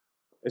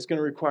 It's going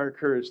to require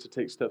courage to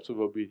take steps of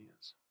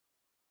obedience.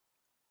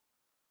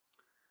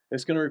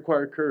 It's going to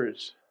require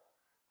courage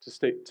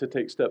to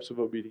take steps of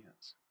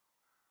obedience.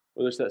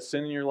 Whether it's that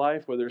sin in your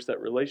life, whether it's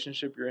that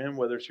relationship you're in,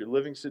 whether it's your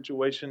living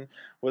situation,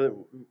 whether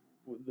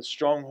the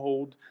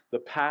stronghold, the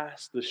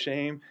past, the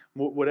shame,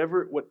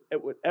 whatever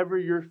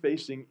you're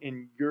facing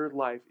in your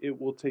life,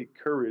 it will take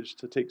courage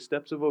to take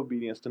steps of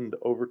obedience and to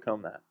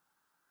overcome that.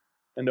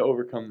 And to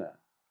overcome that.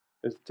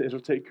 It'll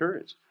take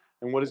courage.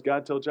 And what does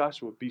God tell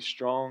Joshua? Be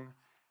strong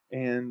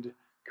and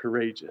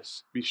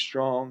courageous. Be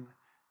strong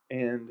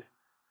and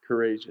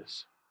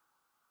courageous.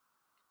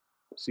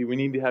 See, we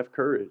need to have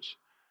courage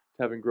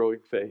to have a growing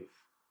faith.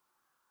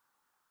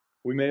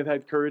 We may have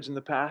had courage in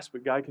the past,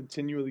 but God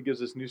continually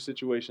gives us new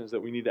situations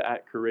that we need to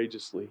act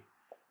courageously.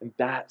 And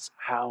that's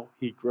how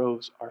He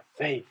grows our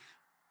faith.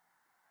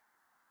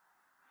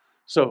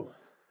 So,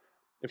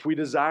 if we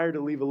desire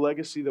to leave a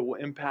legacy that will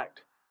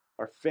impact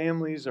our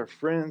families, our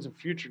friends, and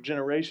future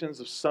generations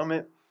of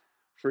Summit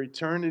for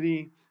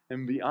eternity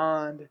and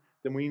beyond,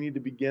 then we need to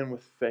begin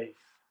with faith.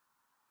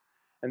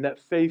 And that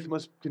faith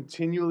must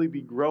continually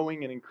be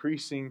growing and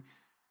increasing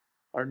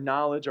our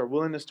knowledge, our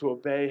willingness to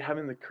obey,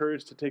 having the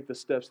courage to take the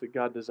steps that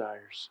God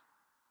desires.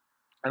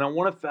 And I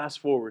want to fast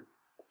forward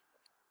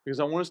because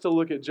I want us to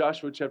look at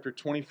Joshua chapter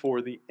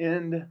 24, the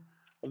end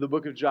of the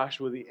book of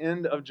Joshua, the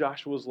end of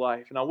Joshua's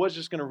life. And I was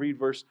just going to read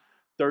verse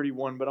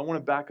 31, but I want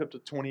to back up to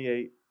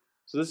 28.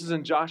 So this is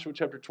in Joshua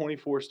chapter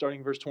 24,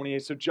 starting verse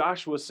 28. So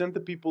Joshua sent the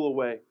people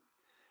away,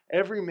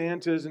 every man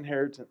to his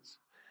inheritance.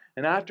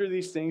 And after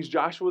these things,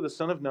 Joshua the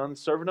son of Nun, the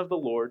servant of the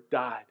Lord,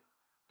 died,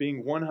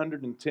 being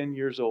 110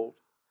 years old.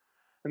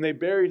 And they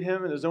buried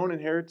him in his own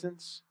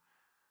inheritance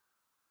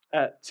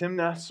at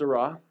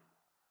Timnath-Serah,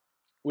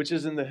 which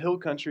is in the hill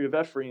country of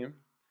Ephraim,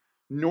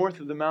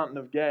 north of the mountain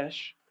of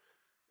Gesh.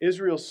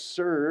 Israel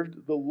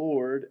served the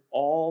Lord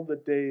all the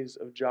days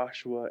of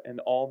Joshua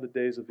and all the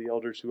days of the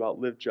elders who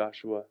outlived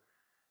Joshua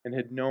and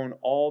had known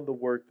all the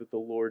work that the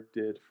Lord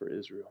did for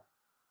Israel.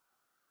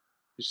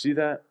 You see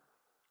that?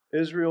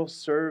 Israel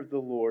served the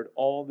Lord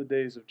all the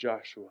days of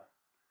Joshua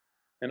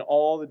and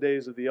all the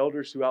days of the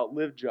elders who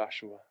outlived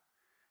Joshua.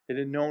 It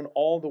had known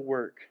all the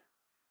work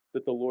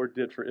that the Lord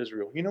did for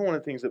Israel. You know, one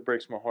of the things that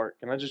breaks my heart.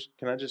 Can I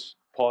just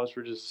pause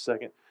for just a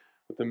second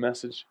with the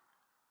message?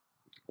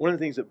 One of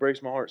the things that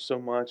breaks my heart so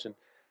much, and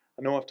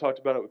I know I've talked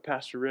about it with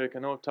Pastor Rick, I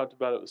know I've talked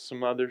about it with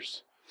some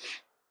others.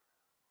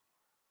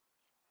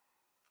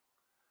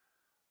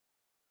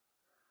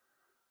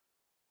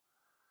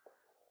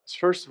 Is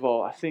first of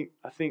all, I think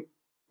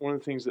one of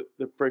the things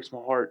that breaks my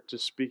heart,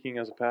 just speaking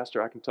as a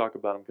pastor, I can talk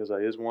about them because I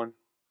is one.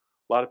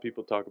 A lot of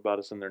people talk about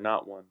us and they're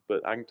not one,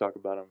 but I can talk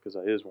about them because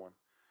I is one.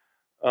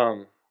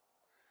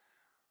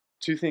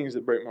 Two things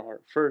that break my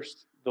heart.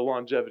 First, the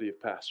longevity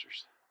of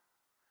pastors.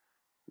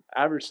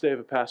 Average stay of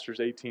a pastor is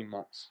 18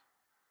 months.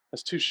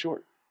 That's too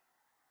short.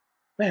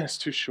 Man, that's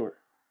too short.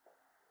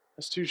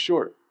 That's too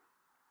short.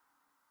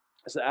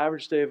 That's the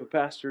average stay of a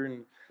pastor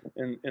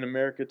in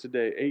America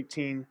today,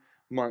 18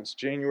 months.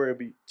 January will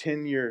be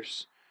 10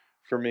 years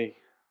for me.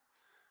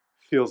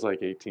 Feels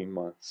like 18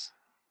 months.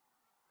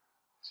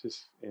 It's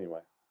just,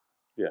 anyway.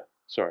 Yeah,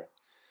 sorry.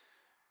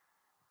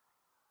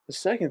 The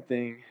second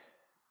thing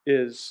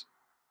is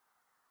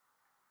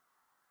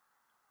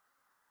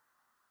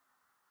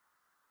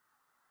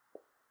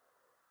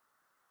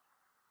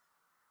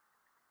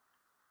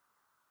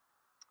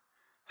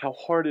how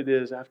hard it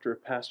is after a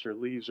pastor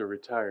leaves or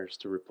retires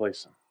to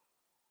replace him.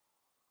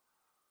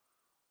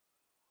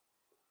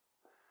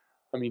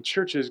 I mean,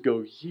 churches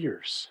go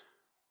years,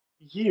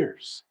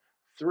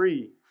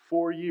 3,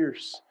 4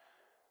 years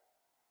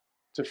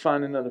to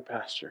find another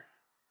pastor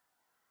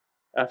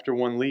after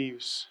one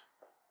leaves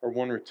or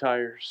one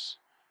retires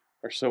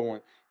or so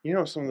on. You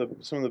know, some of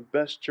the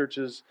best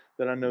churches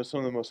that I know, some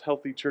of the most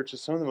healthy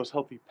churches, some of the most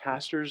healthy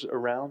pastors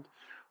around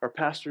are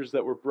pastors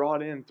that were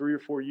brought in 3 or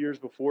 4 years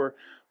before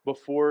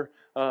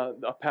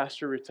a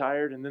pastor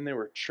retired, and then they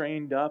were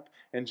trained up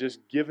and just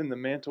given the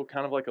mantle,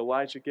 kind of like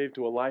Elijah gave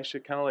to Elisha,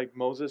 kind of like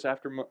Moses.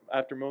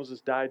 After Moses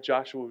died,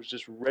 Joshua was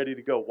just ready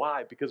to go.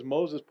 Why? Because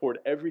Moses poured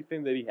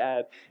everything that he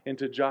had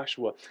into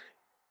Joshua.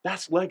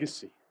 That's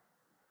legacy.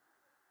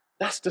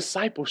 That's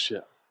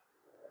discipleship.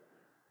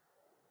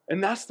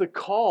 And that's the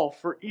call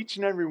for each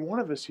and every one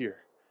of us here.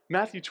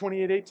 Matthew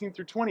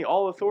 28:18-20,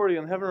 all authority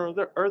on heaven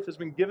and earth has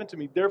been given to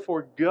me.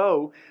 Therefore,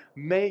 go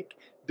make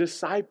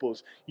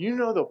disciples. You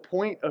know, the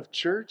point of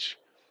church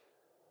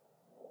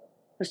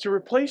is to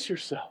replace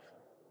yourself.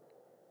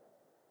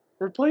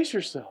 Replace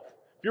yourself.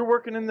 If you're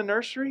working in the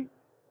nursery,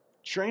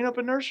 train up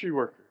a nursery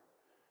worker.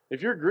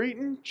 If you're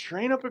greeting,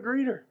 train up a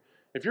greeter.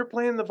 If you're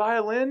playing the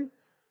violin,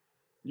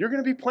 you're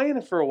going to be playing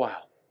it for a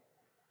while.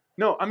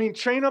 No, I mean,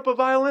 train up a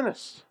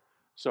violinist.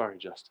 Sorry,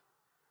 Justin.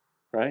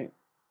 Right?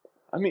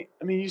 I mean,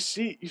 you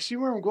see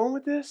where I'm going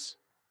with this?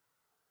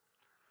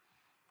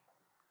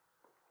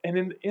 And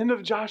in the end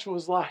of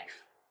Joshua's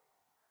life,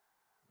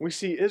 we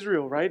see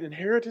Israel, right,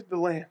 inherited the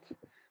land.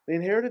 They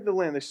inherited the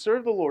land. They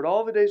served the Lord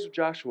all the days of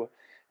Joshua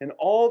and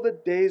all the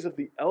days of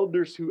the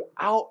elders who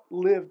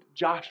outlived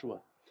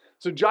Joshua.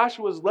 So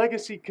Joshua's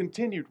legacy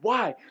continued.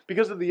 Why?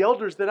 Because of the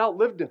elders that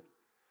outlived him.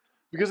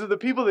 Because of the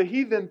people that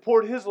he then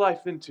poured his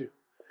life into.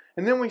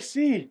 And then we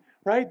see,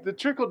 right, the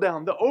trickle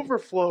down, the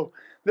overflow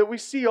that we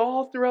see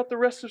all throughout the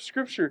rest of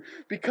Scripture.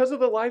 Because of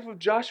the life of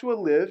Joshua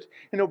lived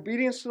in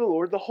obedience to the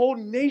Lord, the whole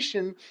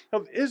nation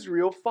of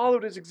Israel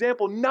followed his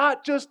example,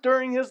 not just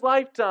during his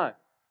lifetime.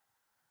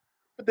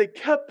 But they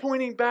kept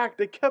pointing back.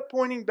 They kept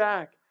pointing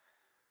back.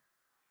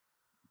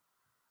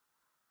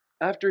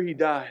 After he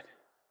died.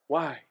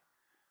 Why?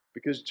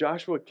 Because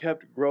Joshua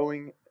kept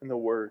growing in the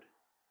Word.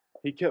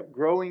 He kept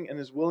growing in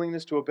his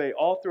willingness to obey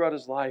all throughout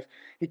his life.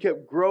 He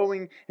kept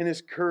growing in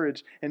his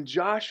courage. And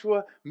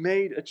Joshua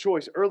made a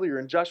choice earlier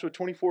in Joshua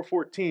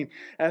 24:14.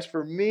 As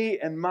for me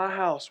and my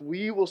house,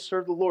 we will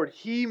serve the Lord.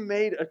 He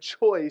made a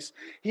choice.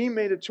 He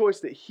made a choice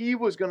that he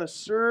was going to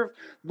serve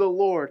the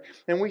Lord.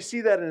 And we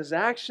see that in his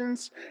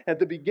actions at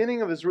the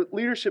beginning of his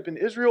leadership in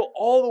Israel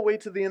all the way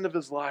to the end of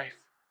his life.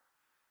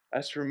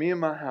 As for me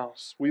and my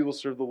house, we will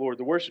serve the Lord.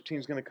 The worship team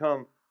is going to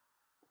come.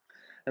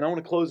 And I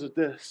want to close with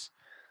this.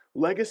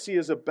 Legacy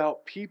is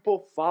about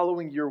people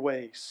following your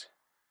ways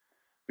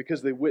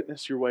because they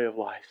witness your way of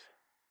life.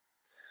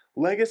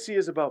 Legacy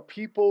is about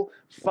people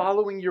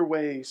following your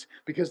ways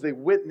because they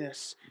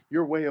witness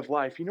your way of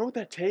life. You know what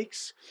that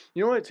takes?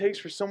 You know what it takes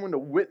for someone to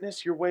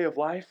witness your way of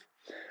life?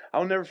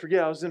 I'll never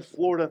forget, I was in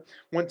Florida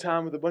one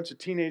time with a bunch of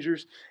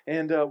teenagers,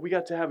 and we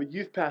got to have a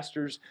youth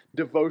pastor's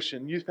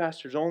devotion, youth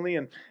pastors only,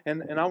 and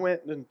I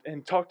went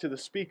and talked to the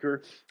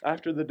speaker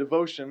after the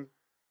devotion.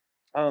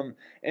 And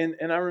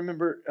I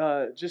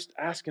remember just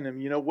asking him,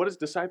 what does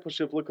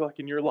discipleship look like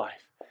in your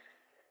life?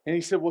 And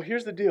he said, well,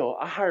 here's the deal.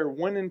 I hire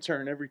one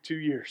intern every 2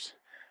 years.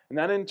 And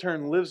that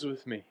intern lives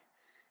with me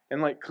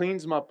and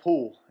cleans my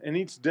pool and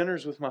eats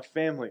dinners with my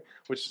family,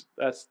 which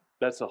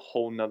that's a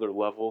whole nother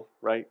level,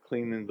 right?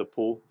 Cleaning the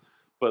pool.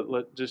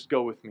 but just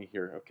go with me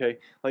here, okay?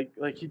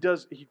 Like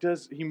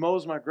he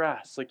mows my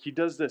grass. Like he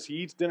does this. He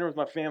eats dinner with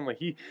my family.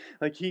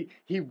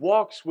 He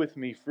walks with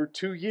me for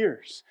 2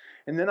 years.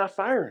 And then I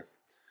fire him,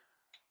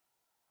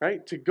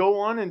 right? To go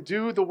on and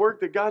do the work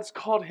that God's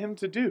called him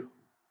to do,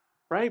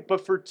 right?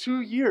 But for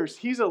 2 years,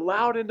 he's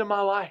allowed into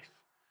my life.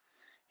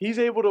 He's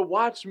able to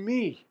watch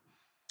me,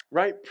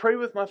 right? Pray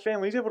with my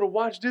family. He's able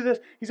to do this.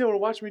 He's able to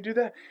watch me do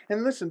that.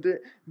 And listen,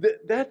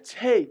 that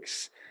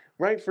takes,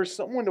 right, for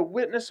someone to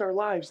witness our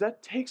lives,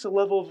 that takes a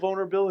level of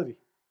vulnerability.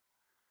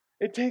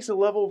 It takes a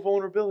level of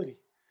vulnerability.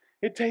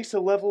 It takes a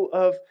level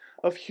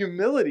of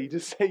humility to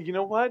say, you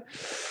know what?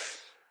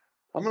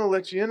 I'm going to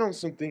let you in on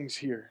some things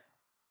here.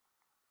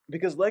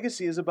 Because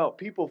legacy is about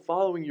people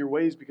following your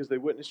ways because they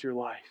witness your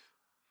life.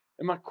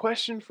 And my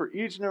question for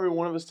each and every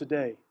one of us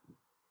today,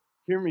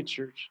 hear me,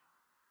 church,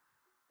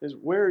 is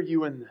where are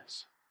you in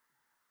this?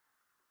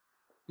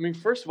 I mean,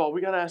 first of all,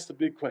 we got to ask the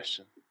big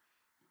question.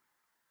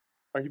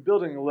 Are you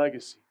building a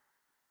legacy?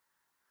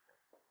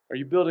 Are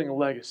you building a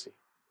legacy?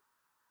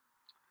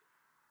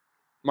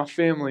 My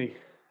family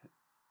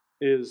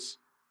is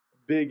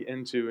big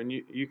into, and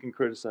you can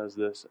criticize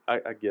this,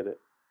 I get it.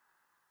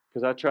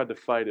 Because I tried to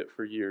fight it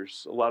for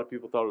years. A lot of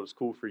people thought it was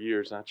cool for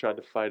years, and I tried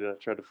to fight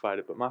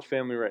it. But my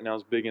family right now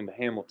is big into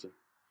Hamilton.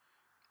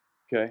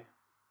 Okay?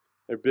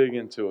 They're big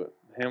into it.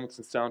 The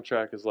Hamilton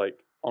soundtrack is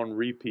like on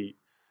repeat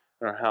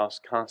in our house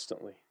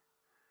constantly.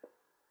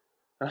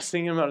 I was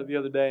thinking about it the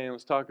other day and I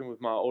was talking with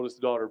my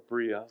oldest daughter,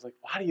 Bria. I was like,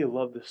 why do you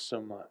love this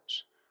so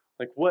much?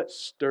 Like, what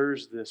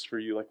stirs this for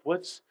you? Like,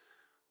 what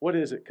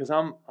is it? Because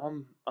I'm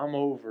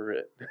over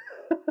it.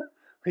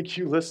 Like,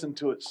 you listen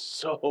to it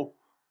so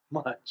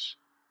much.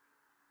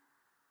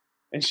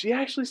 And she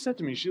actually said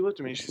to me, she looked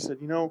at me, she said,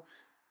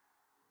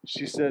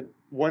 she said,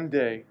 one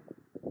day,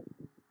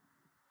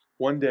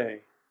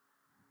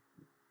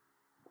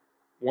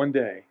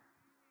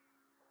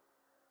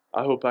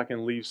 I hope I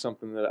can leave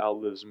something that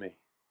outlives me.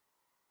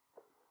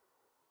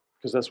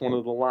 Because that's one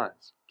of the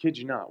lines. Kid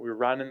you not. We were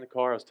riding in the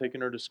car. I was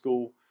taking her to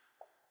school.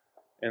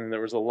 And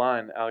there was a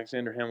line,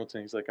 Alexander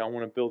Hamilton. He's like, I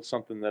want to build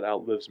something that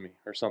outlives me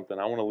or something.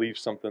 I want to leave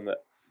something.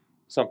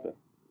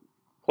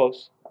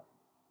 Close.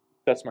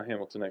 That's my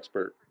Hamilton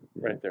expert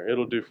right there.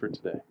 It'll do for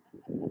today.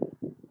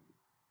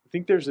 I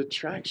think there's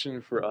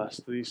attraction for us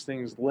to these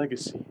things,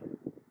 legacy.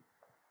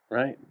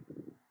 Right?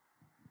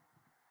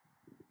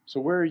 So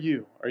where are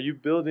you? Are you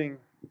building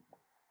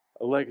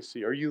a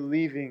legacy? Are you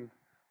leaving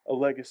a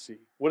legacy?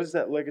 What does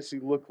that legacy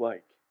look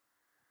like?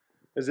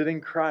 Is it in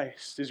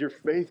Christ? Is your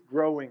faith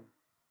growing?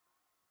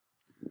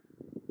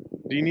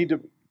 Do you need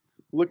to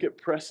look at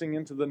pressing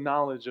into the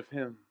knowledge of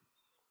Him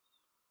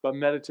by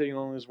meditating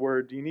on His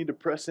Word? Do you need to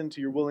press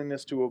into your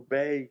willingness to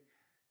obey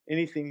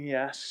anything He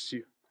asks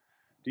you?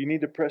 Do you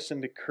need to press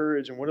into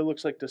courage and what it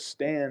looks like to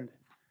stand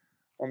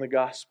on the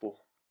gospel?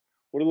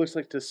 What it looks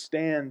like to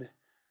stand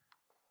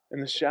in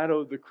the shadow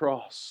of the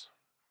cross?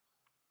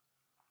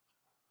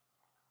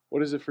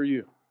 What is it for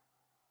you?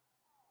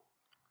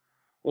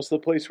 What's the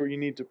place where you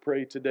need to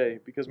pray today?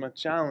 Because my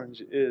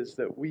challenge is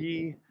that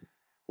we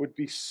would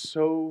be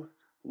so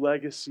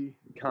legacy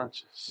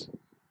conscious,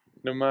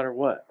 no matter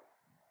what.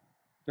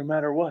 No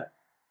matter what.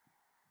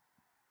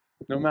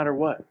 No matter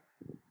what.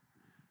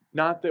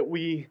 Not that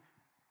we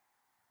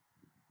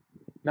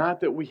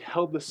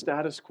held the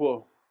status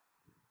quo.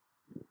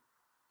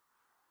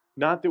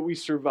 Not that we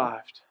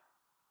survived.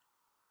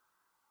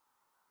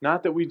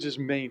 Not that we just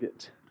made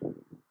it.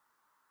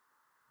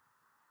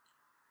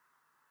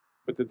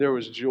 But that there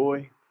was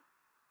joy.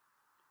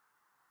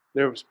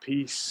 There was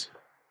peace.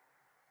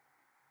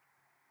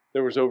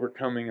 There was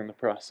overcoming in the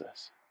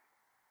process.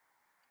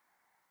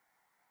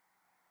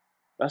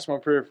 That's my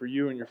prayer for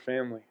you and your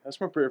family. That's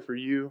my prayer for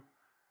you.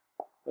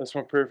 That's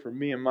my prayer for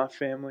me and my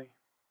family.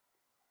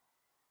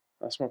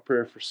 That's my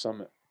prayer for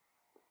Summit.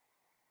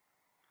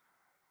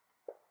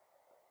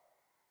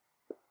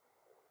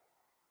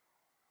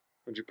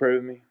 Would you pray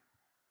with me?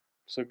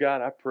 So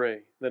God, I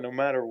pray that no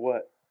matter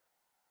what,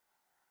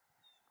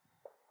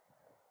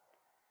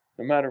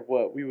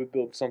 we would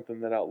build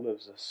something that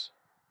outlives us.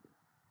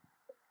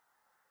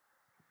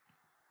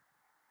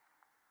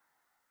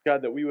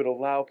 God, that we would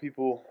allow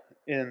people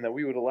in, that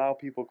we would allow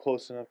people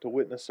close enough to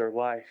witness our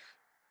life,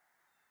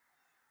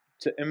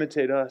 to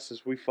imitate us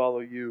as we follow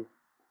you.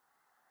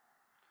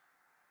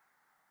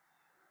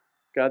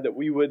 God, that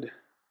we would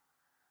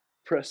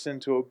press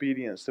into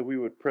obedience, that we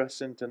would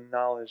press into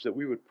knowledge, that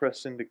we would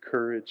press into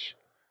courage.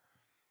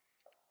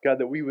 God,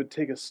 that we would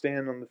take a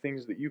stand on the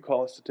things that you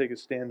call us to take a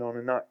stand on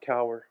and not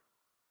cower.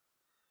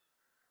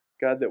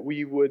 God, that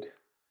we would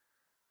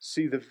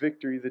see the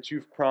victory that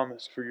you've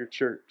promised for your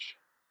church.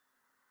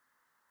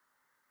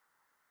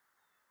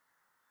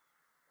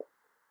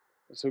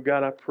 So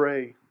God, I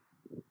pray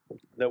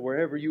that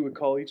wherever you would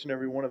call each and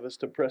every one of us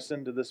to press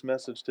into this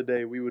message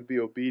today, we would be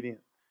obedient.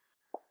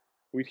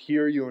 We'd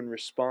hear you and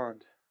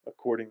respond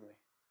accordingly.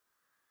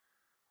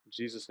 In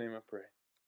Jesus' name I pray.